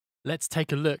Let's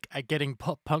take a look at getting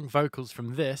pop punk vocals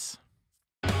from this.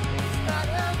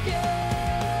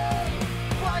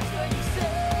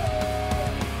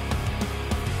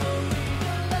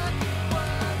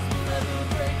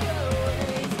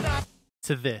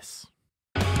 To this.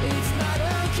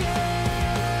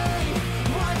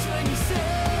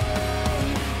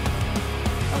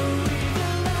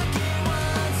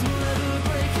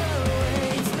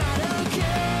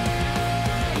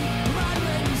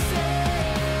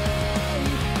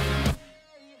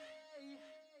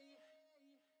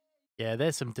 Yeah,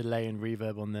 there's some delay and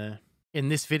reverb on there. In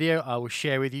this video, I will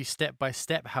share with you step by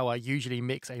step how I usually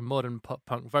mix a modern pop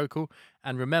punk vocal.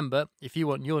 And remember, if you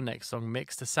want your next song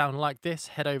mix to sound like this,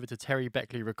 head over to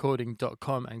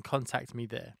terrybeckleyrecording.com and contact me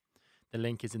there. The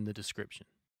link is in the description.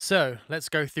 So let's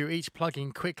go through each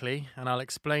plugin quickly and I'll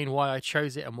explain why I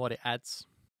chose it and what it adds.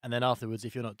 And then afterwards,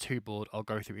 if you're not too bored, I'll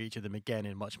go through each of them again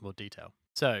in much more detail.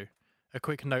 So a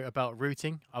quick note about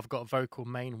routing. I've got vocal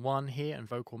main 1 here and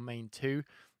vocal main 2.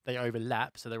 They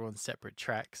overlap, so they're on separate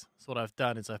tracks. So what I've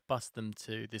done is I've bussed them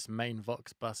to this main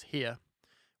Vox bus here,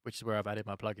 which is where I've added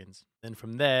my plugins. Then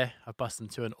from there, I've bussed them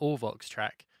to an all Vox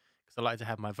track, because I like to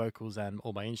have my vocals and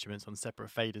all my instruments on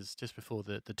separate faders just before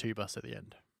the 2 bus at the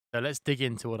end. So let's dig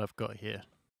into what I've got here.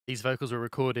 These vocals were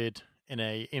recorded in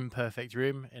a imperfect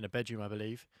room, in a bedroom, I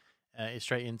believe. It's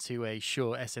straight into a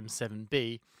Shure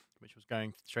SM7B, which was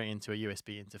going straight into a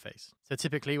USB interface. So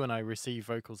typically when I receive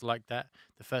vocals like that,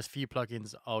 the first few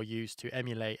plugins I'll use to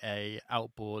emulate a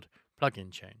outboard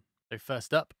plugin chain. So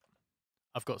first up,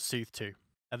 I've got Soothe 2.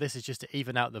 Now this is just to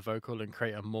even out the vocal and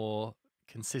create a more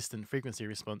consistent frequency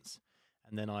response.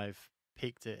 And then I've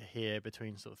peaked it here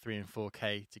between sort of 3 and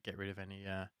 4K to get rid of any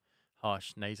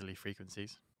harsh nasally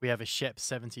frequencies. We have a Shep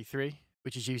 73,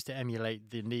 which is used to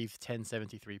emulate the Neve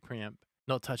 1073 preamp.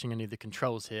 Not touching any of the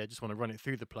controls here, just want to run it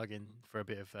through the plugin for a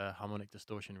bit of harmonic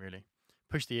distortion really.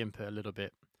 Push the input a little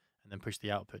bit and then push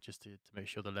the output just to make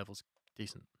sure the level's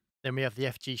decent. Then we have the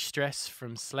FG Stress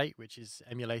from Slate, which is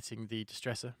emulating the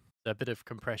distressor. So a bit of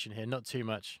compression here, not too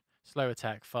much. Slow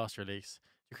attack, fast release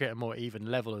to create a more even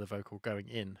level of the vocal going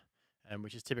in,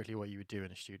 which is typically what you would do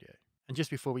in a studio. And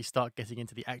just before we start getting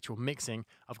into the actual mixing,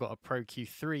 I've got a Pro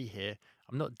Q3 here.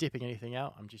 I'm not dipping anything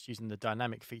out. I'm just using the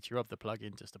dynamic feature of the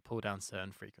plugin just to pull down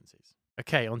certain frequencies.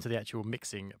 Okay, onto the actual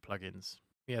mixing plugins.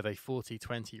 We have a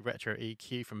 4020 Retro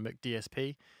EQ from Moog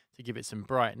DSP to give it some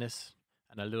brightness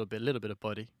and a little bit of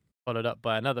body. Followed up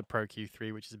by another Pro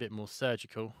Q3, which is a bit more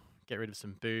surgical. Get rid of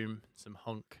some boom, some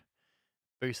honk,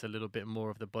 boost a little bit more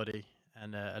of the body,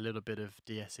 and a little bit of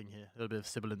de-essing here, a little bit of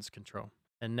sibilance control.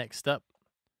 And next up,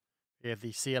 we have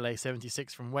the CLA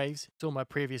 76 from Waves. Saw my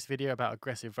previous video about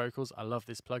aggressive vocals. I love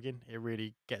this plugin. It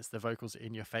really gets the vocals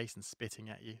in your face and spitting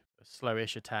at you. A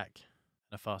slowish attack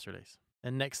and a fast release.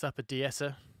 And next up, a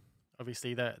de-esser.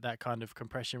 Obviously, that kind of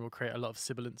compression will create a lot of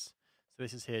sibilance. So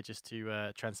this is here just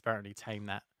to transparently tame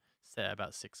that, set at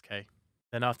about 6K.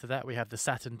 Then after that, we have the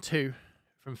Saturn II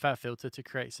from FabFilter to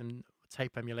create some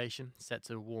tape emulation, set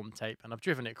to warm tape. And I've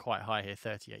driven it quite high here,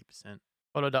 38%.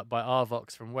 Followed up by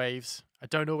RVox from Waves. I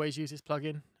don't always use this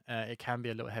plugin. It can be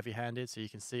a little heavy-handed, so you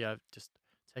can see I've just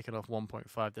taken off 1.5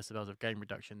 decibels of gain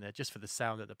reduction there just for the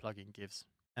sound that the plugin gives.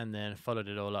 And then followed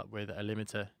it all up with a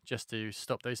limiter just to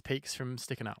stop those peaks from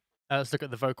sticking out. Let's look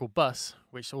at the vocal bus,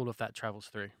 which all of that travels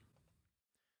through.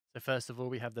 So first of all,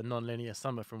 we have the Nonlinear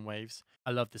Summer from Waves.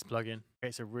 I love this plugin.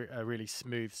 It's a really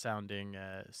smooth-sounding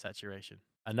saturation.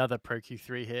 Another Pro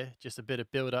Q3 here, just a bit of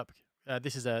build-up.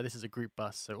 This is a group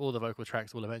bus, so all the vocal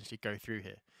tracks will eventually go through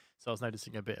here. So I was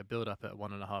noticing a bit of build up at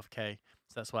 1.5K.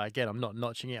 So that's why, again, I'm not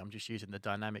notching it. I'm just using the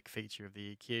dynamic feature of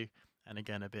the EQ. And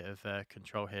again, a bit of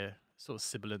control here, sort of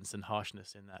sibilance and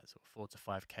harshness in that sort of 4 to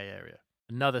 5K area.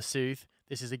 Another Soothe.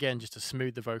 This is, again, just to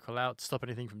smooth the vocal out, stop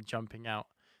anything from jumping out.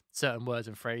 Certain words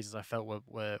and phrases I felt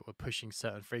were pushing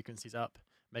certain frequencies up,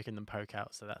 making them poke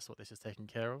out. So that's what this is taking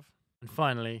care of. And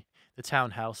finally, the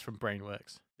Townhouse from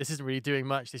Brainworks. This isn't really doing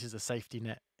much. This is a safety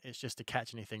net. It's just to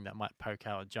catch anything that might poke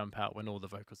out and jump out when all the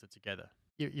vocals are together.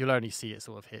 You'll only see it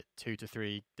sort of hit 2 to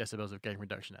 3 decibels of gain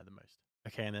reduction at the most.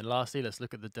 Okay, and then lastly, let's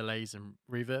look at the delays and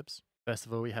reverbs. First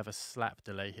of all, we have a slap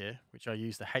delay here, which I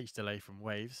use the H delay from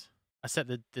Waves. I set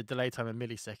the delay time in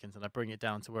milliseconds and I bring it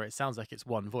down to where it sounds like it's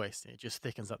one voice. It just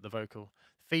thickens up the vocal.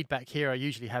 Feedback here, I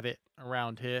usually have it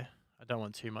around here. I don't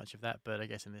want too much of that, but I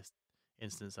guess in this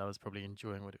instance I was probably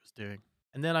enjoying what it was doing.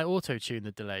 And then I auto-tuned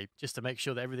the delay just to make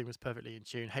sure that everything was perfectly in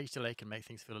tune. H delay can make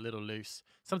things feel a little loose.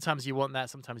 Sometimes you want that,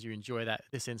 sometimes you enjoy that.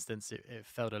 This instance it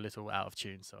felt a little out of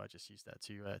tune, so I just used that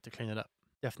to clean it up.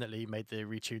 Definitely made the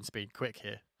retune speed quick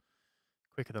here,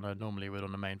 quicker than I normally would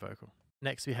on the main vocal.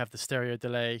 Next, we have the stereo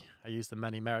delay. I use the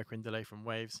Manny Marroquin delay from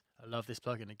Waves. I love this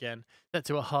plugin again. Set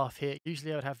to a half here.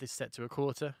 Usually I would have this set to a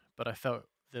quarter, but I felt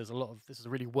there's a lot of, this is a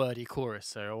really wordy chorus,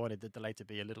 so I wanted the delay to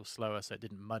be a little slower so it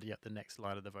didn't muddy up the next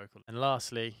line of the vocal. And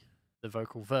lastly, the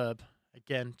vocal verb.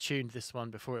 Again, tuned this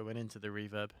one before it went into the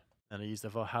reverb. And I used the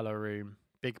Valhalla Room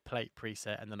big plate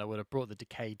preset, and then I would have brought the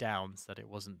decay down so that it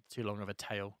wasn't too long of a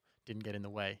tail, didn't get in the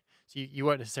way. So you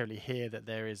won't necessarily hear that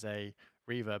there is a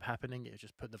reverb happening, it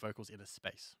just put the vocals in a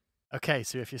space. Okay,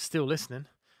 so if you're still listening,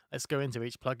 let's go into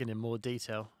each plugin in more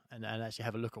detail and actually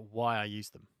have a look at why I use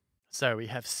them. So we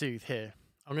have Soothe here.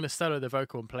 I'm going to solo the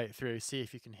vocal and play it through, see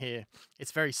if you can hear.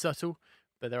 It's very subtle,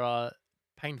 but there are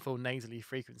painful nasally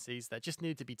frequencies that just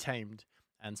need to be tamed,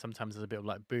 and sometimes there's a bit of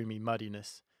like boomy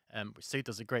muddiness, which Soothe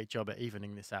does a great job at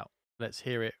evening this out. Let's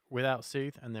hear it without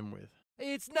Soothe and then with.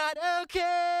 It's not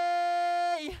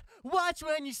okay, watch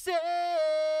when you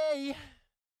say.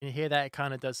 Can you hear that? It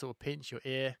kind of does sort of pinch your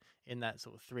ear in that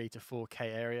sort of 3 to 4K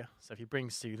area. So if you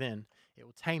bring Soothe in, it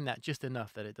will tame that just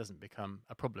enough that it doesn't become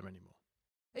a problem anymore.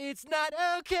 It's not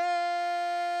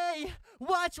okay,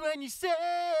 watch when you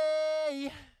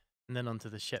say. And then onto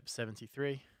the Shep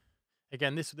 73.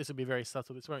 Again, this will be very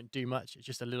subtle. This won't do much. It's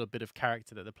just a little bit of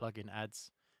character that the plugin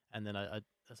adds. And then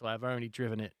that's why I've only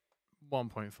driven it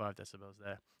 1.5 decibels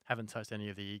there. Haven't touched any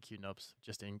of the EQ knobs,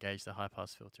 just to engage the high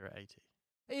pass filter at 80.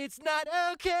 It's not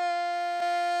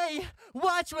okay,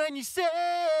 watch when you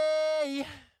say.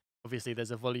 Obviously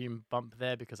there's a volume bump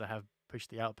there because I have pushed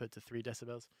the output to 3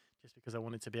 decibels, just because I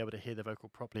wanted to be able to hear the vocal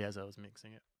properly as I was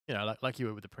mixing it. You know, like you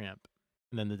would with the preamp.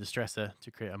 And then the distressor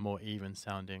to create a more even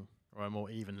sounding, or a more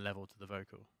even level to the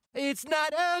vocal. It's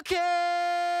not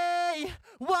okay,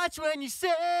 watch when you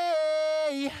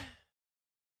say.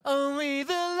 Only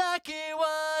the lucky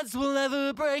ones will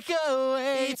ever break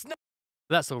away. It's not.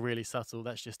 That's all really subtle.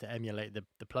 That's just to emulate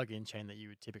the plug-in chain that you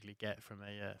would typically get from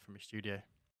a studio.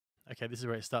 Okay, this is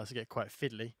where it starts to get quite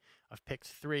fiddly. I've picked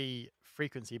 3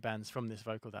 frequency bands from this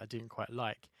vocal that I didn't quite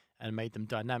like and made them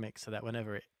dynamic so that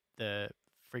whenever the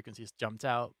frequencies jumped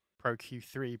out, Pro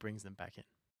Q3 brings them back in.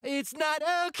 It's not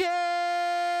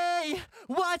okay,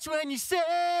 watch when you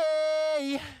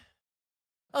say.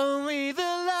 Only the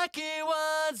lucky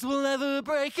ones will ever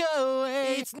break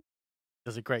away.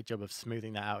 Does a great job of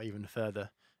smoothing that out even further,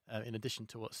 in addition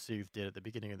to what Soothe did at the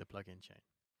beginning of the plugin chain.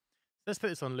 Let's put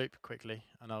this on loop quickly,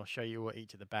 and I'll show you what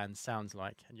each of the bands sounds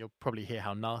like, and you'll probably hear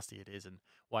how nasty it is and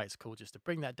why it's cool just to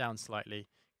bring that down slightly,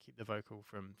 keep the vocal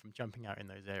from jumping out in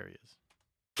those areas.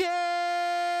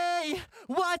 Okay,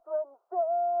 what?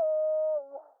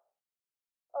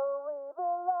 Only the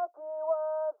lucky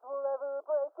ones will ever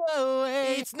break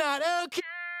away. It's not okay.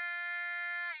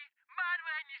 Mad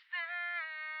when you say.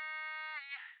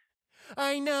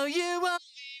 I know you only want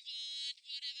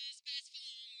whatever's best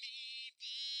for me.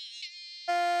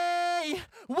 Hey,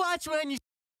 watch when you.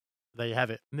 There you have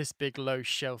it. In this big low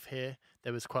shelf here,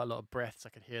 there was quite a lot of breaths. I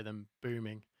could hear them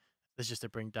booming. That's just to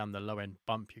bring down the low end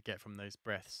bump you get from those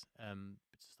breaths, to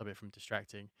stop it from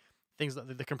distracting. Things like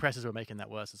the compressors were making that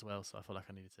worse as well, so I felt like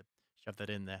I needed to shove that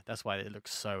in there. That's why it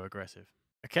looks so aggressive.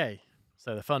 Okay,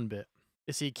 so the fun bit.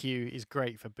 This EQ is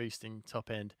great for boosting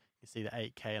top end. You can see the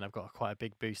 8K, and I've got quite a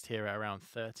big boost here at around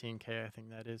 13K, I think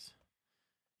that is.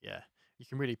 Yeah, you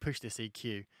can really push this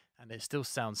EQ, and it still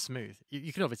sounds smooth.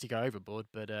 You can obviously go overboard,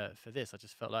 but for this, I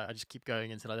just felt like I just keep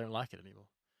going until I don't like it anymore.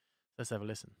 Let's have a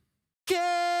listen.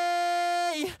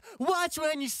 Okay, watch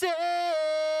when you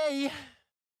say.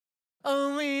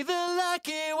 Only the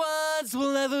lucky ones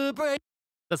will ever break.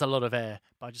 There's a lot of air,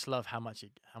 but I just love how much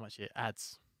it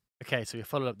adds. Okay, so we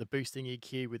followed up the boosting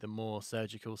EQ with a more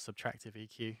surgical subtractive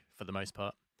EQ for the most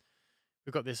part.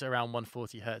 We've got this around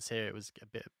 140 hertz here. It was a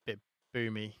bit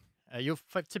boomy. You'll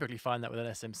typically find that with an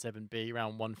SM7B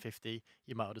around 150.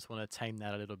 You might just want to tame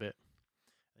that a little bit.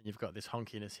 And you've got this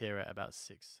honkiness here at about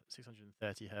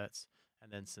 630 hertz,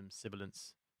 and then some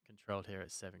sibilance controlled here at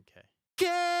 7K.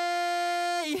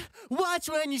 Okay, watch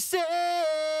when you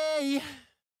say.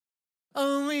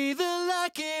 Only the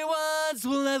lucky ones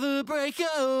will ever break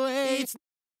away. So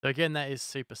again, that is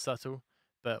super subtle,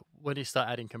 but when you start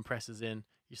adding compressors in,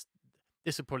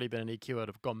 this would probably been an EQ I'd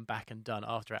have gone back and done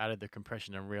after I added the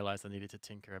compression and realized I needed to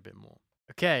tinker a bit more.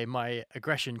 Okay, my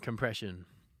aggression compression,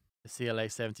 the CLA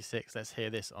 76. Let's hear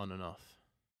this on and off.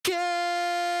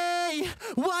 Okay,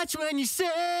 watch when you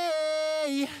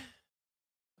say.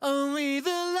 Only the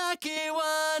lucky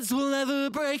ones will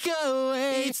ever break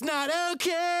away. It's not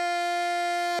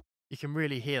okay. You can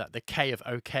really hear like the K of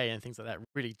okay and things like that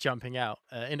really jumping out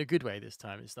in a good way this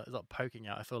time. It's not poking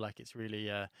out. I feel like it's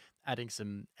really adding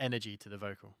some energy to the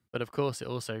vocal. But of course, it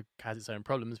also has its own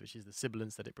problems, which is the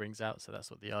sibilance that it brings out. So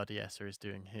that's what the RDSer is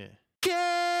doing here. Okay.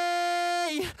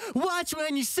 Watch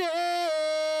when you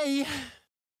say.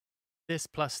 This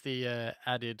plus the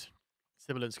added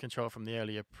sibilance control from the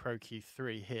earlier Pro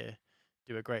Q3 here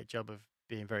do a great job of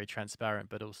being very transparent,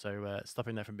 but also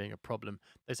stopping that from being a problem.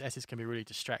 Those S's can be really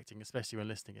distracting, especially when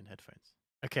listening in headphones.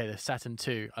 Okay, the Saturn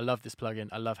II. I love this plugin.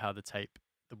 I love how the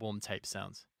warm tape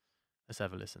sounds. Let's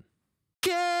have a listen.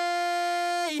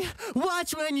 Okay,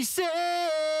 watch when you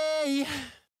say.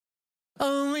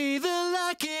 Only the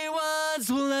lucky ones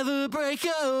will ever break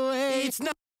away. It's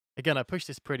not. Again, I pushed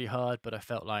this pretty hard, but I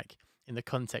felt like in the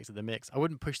context of the mix, I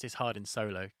wouldn't push this hard in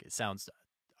solo. It sounds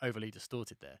overly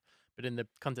distorted there. But in the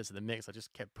context of the mix, I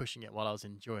just kept pushing it while I was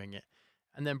enjoying it,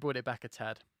 and then brought it back a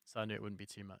tad, so I knew it wouldn't be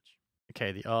too much.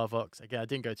 Okay, the RVox. Again, I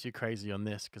didn't go too crazy on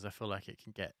this because I feel like it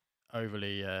can get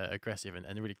overly aggressive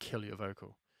and really kill your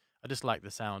vocal. I just like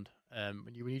the sound.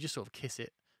 When you just sort of kiss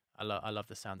it, I love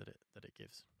the sound that it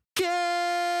gives.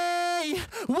 Okay,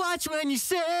 watch when you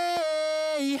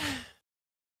say.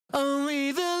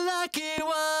 Only the lucky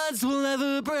ones will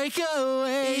ever break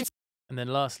away. And then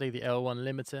lastly, the L1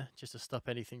 limiter, just to stop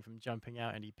anything from jumping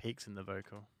out, any peaks in the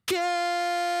vocal.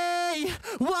 Okay,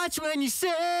 watch when you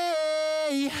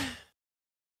say.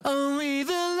 Only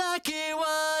the lucky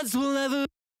ones will ever.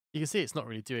 You can see it's not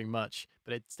really doing much,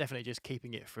 but it's definitely just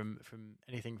keeping it from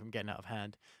anything from getting out of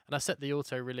hand. And I set the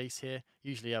auto release here.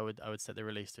 Usually I would set the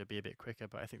release to be a bit quicker,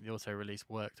 but I think the auto release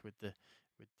worked with the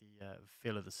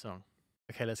feel of the song.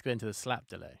 Okay, let's get into the slap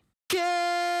delay.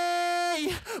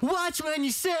 Okay, watch when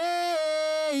you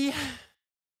say.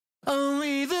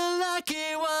 Only the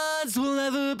lucky ones will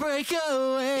ever break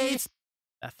away.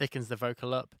 That thickens the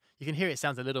vocal up. You can hear it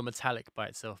sounds a little metallic by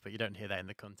itself, but you don't hear that in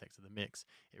the context of the mix.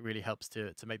 It really helps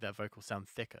to make that vocal sound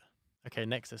thicker. Okay,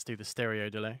 next let's do the stereo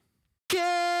delay.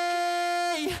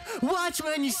 Okay, watch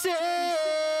when you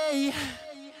say.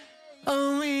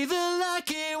 Only the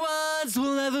lucky ones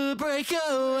will ever break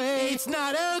away. It's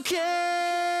not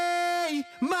okay.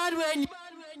 Mind when you.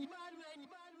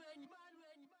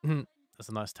 That's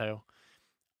a nice tail.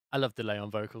 I love delay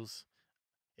on vocals.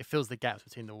 It fills the gaps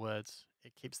between the words.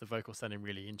 It keeps the vocal sounding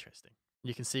really interesting.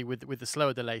 You can see with the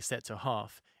slower delay set to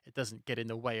half, it doesn't get in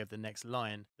the way of the next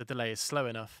line. The delay is slow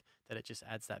enough that it just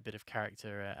adds that bit of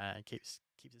character and keeps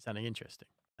it sounding interesting.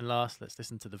 And last, let's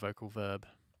listen to the vocal verb.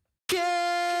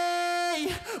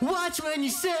 Okay, watch when you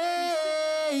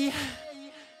say.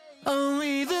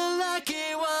 Only the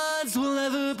lucky ones will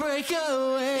ever break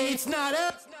away. It's not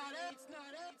a.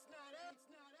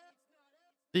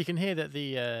 So you can hear that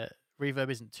the reverb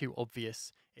isn't too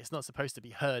obvious. It's not supposed to be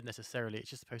heard necessarily. It's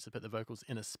just supposed to put the vocals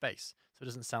in a space, so it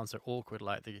doesn't sound so awkward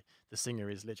like the singer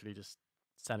is literally just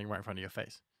standing right in front of your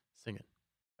face singing.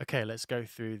 Okay, let's go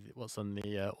through what's on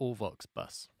the Allvox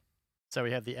bus. So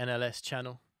we have the NLS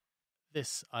channel.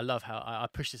 This, I love how I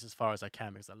push this as far as I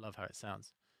can because I love how it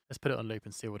sounds. Let's put it on loop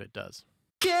and see what it does.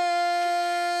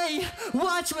 Okay,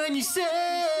 watch when you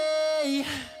say.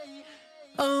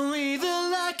 Only the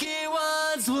lucky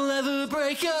ones will ever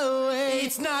break away.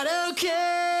 It's not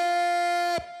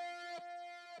okay.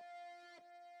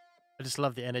 I just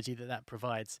love the energy that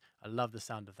provides. I love the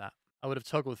sound of that. I would have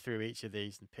toggled through each of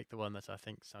these and picked the one that I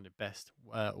think sounded best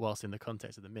whilst in the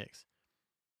context of the mix.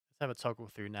 Let's have a toggle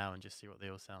through now and just see what they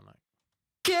all sound like.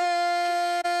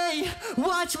 Okay,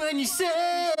 watch when you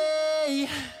say.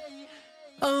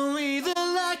 Only the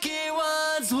lucky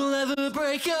ones will ever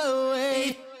break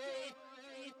away.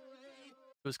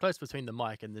 It was close between the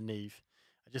mic and the Neve.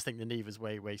 I just think the Neve was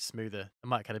way smoother. The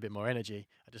mic had a bit more energy.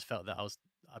 I just felt that I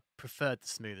preferred the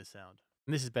smoother sound.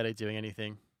 And this is barely doing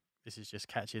anything. This is just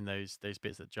catching those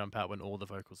bits that jump out when all the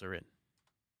vocals are in.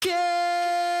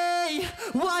 Okay,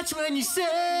 watch when you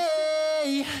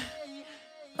say.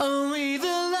 Only the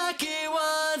lucky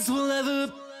ones will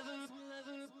ever.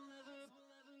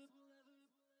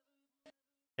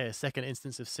 Okay, a second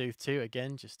instance of Soothe 2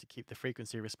 again, just to keep the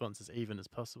frequency response as even as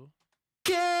possible.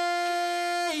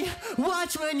 Okay,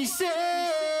 watch when you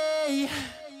say.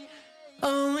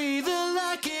 Only the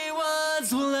lucky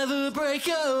ones will ever break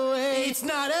away. It's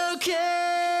not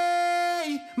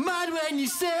okay. Mind when you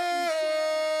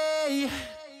say.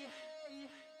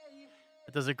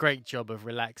 It does a great job of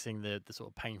relaxing the sort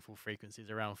of painful frequencies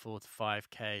around 4 to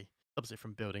 5K. Stops it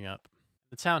from building up.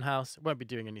 The Townhouse won't be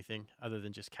doing anything other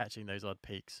than just catching those odd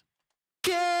peaks.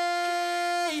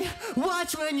 Okay,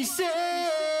 watch when you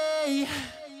say.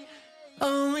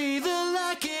 Only the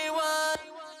lucky one.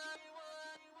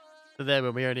 So there,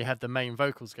 when we only have the main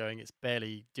vocals going, it's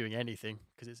barely doing anything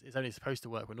because it's only supposed to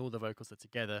work when all the vocals are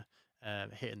together,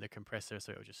 hitting the compressor,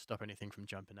 so it'll just stop anything from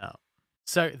jumping out.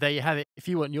 So there you have it. If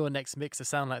you want your next mix to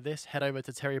sound like this, head over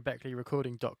to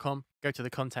terrybeckleyrecording.com, go to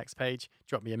the contacts page,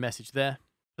 drop me a message there.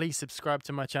 Please subscribe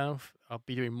to my channel. I'll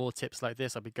be doing more tips like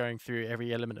this. I'll be going through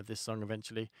every element of this song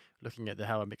eventually, looking at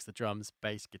how I mix the drums,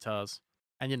 bass, guitars.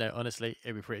 And honestly,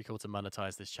 it'd be pretty cool to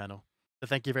monetize this channel. So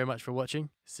thank you very much for watching.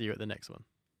 See you at the next one.